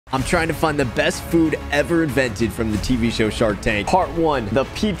I'm trying to find the best food ever invented from the TV show Shark Tank. Part 1, the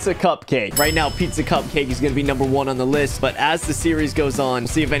Pizza Cupcake. Right now, Pizza Cupcake is going to be #1 on the list, but as the series goes on, we'll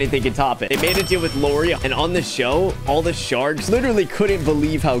see if anything can top it. They made a deal with Lori, and on the show, all the sharks literally couldn't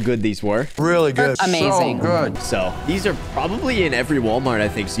believe how good these were. Really good. That's amazing. So good. So these are probably in every Walmart, I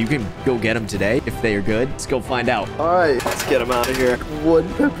think, so you can go get them today if they are good. Let's go find out. All right, let's get them out of here. 1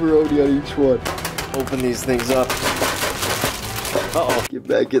 pepperoni on each one. Open these things up. Uh-oh. Get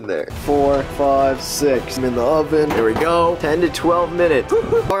back in there. 4, 5, 6. I'm in the oven. There we go. 10 to 12 minutes.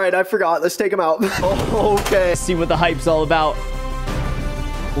 All right, I forgot. Let's take them out. Oh, okay. Let's see what the hype's all about.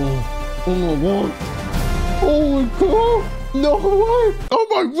 Oh my god. Oh my god. No way. Oh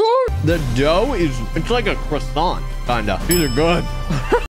my god. The dough is, it's like a croissant, kinda. These are good.